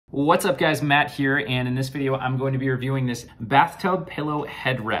What's up guys, Matt here, and in this video I'm going to be reviewing this bathtub pillow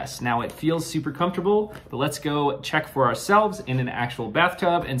headrest. Now it feels super comfortable, but let's go check for ourselves in an actual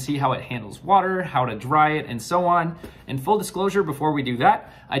bathtub and see how it handles water, how to dry it, and so on. And full disclosure, before we do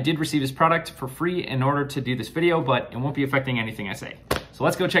that, I did receive this product for free in order to do this video, but it won't be affecting anything I say. So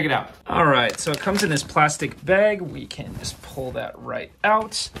let's go check it out. All right, so it comes in this plastic bag. We can just pull that right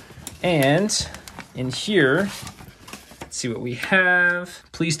out. And in here, let's see what we have.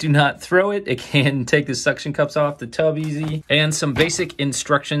 Please do not throw it. It can take the suction cups off the tub easy. And some basic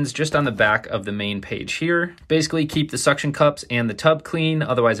instructions just on the back of the main page here. Basically, keep the suction cups and the tub clean,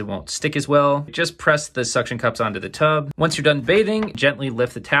 otherwise it won't stick as well. Just press the suction cups onto the tub. Once you're done bathing, gently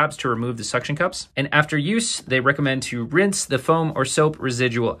lift the tabs to remove the suction cups. And after use, they recommend to rinse the foam or soap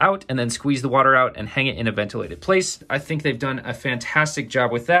residual out and then squeeze the water out and hang it in a ventilated place. I think they've done a fantastic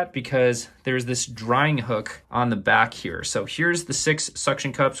job with that because there's this drying hook on the back here. So here's the 6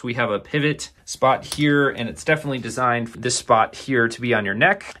 suction cups. We have a pivot spot here, and it's definitely designed for this spot here to be on your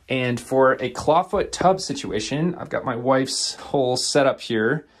neck. And for a clawfoot tub situation, I've got my wife's whole setup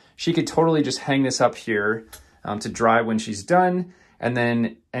here. She could totally just hang this up here to dry when she's done. And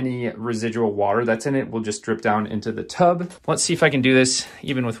then any residual water that's in it will just drip down into the tub. Let's see if I can do this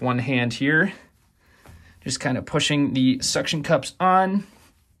even with one hand here. Just kind of pushing the suction cups on.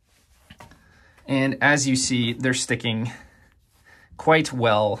 And as you see, they're sticking quite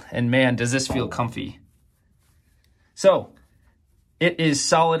well. And man, does this feel comfy. So it is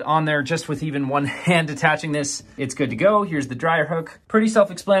solid on there just with even one hand attaching this. It's good to go. Here's the dryer hook. Pretty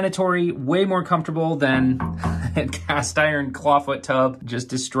self-explanatory, way more comfortable than a cast iron clawfoot tub, just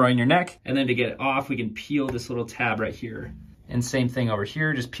destroying your neck. And then to get it off, we can peel this little tab right here. And same thing over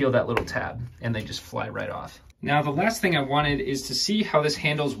here, just peel that little tab and they just fly right off. Now, the last thing I wanted is to see how this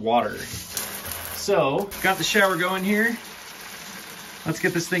handles water. So, got the shower going here. Let's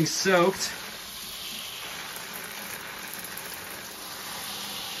get this thing soaked.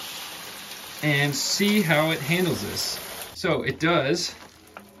 And see how it handles this. So it does,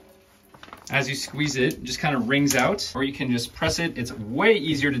 as you squeeze it, just kind of wrings out, or you can just press it. It's way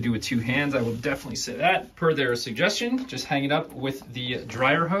easier to do with 2 hands. I will definitely say that. Per their suggestion, just hang it up with the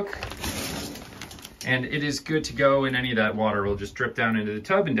dryer hook. And it is good to go, and any of that water will just drip down into the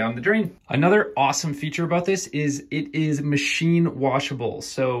tub and down the drain. Another awesome feature about this is it is machine washable.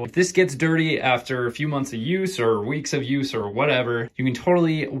 So if this gets dirty after a few months of use or weeks of use or whatever, you can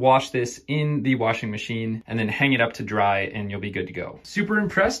totally wash this in the washing machine and then hang it up to dry and you'll be good to go. Super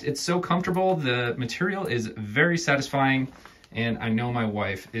impressed. It's so comfortable. The material is very satisfying and I know my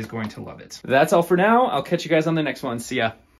wife is going to love it. That's all for now. I'll catch you guys on the next one. See ya.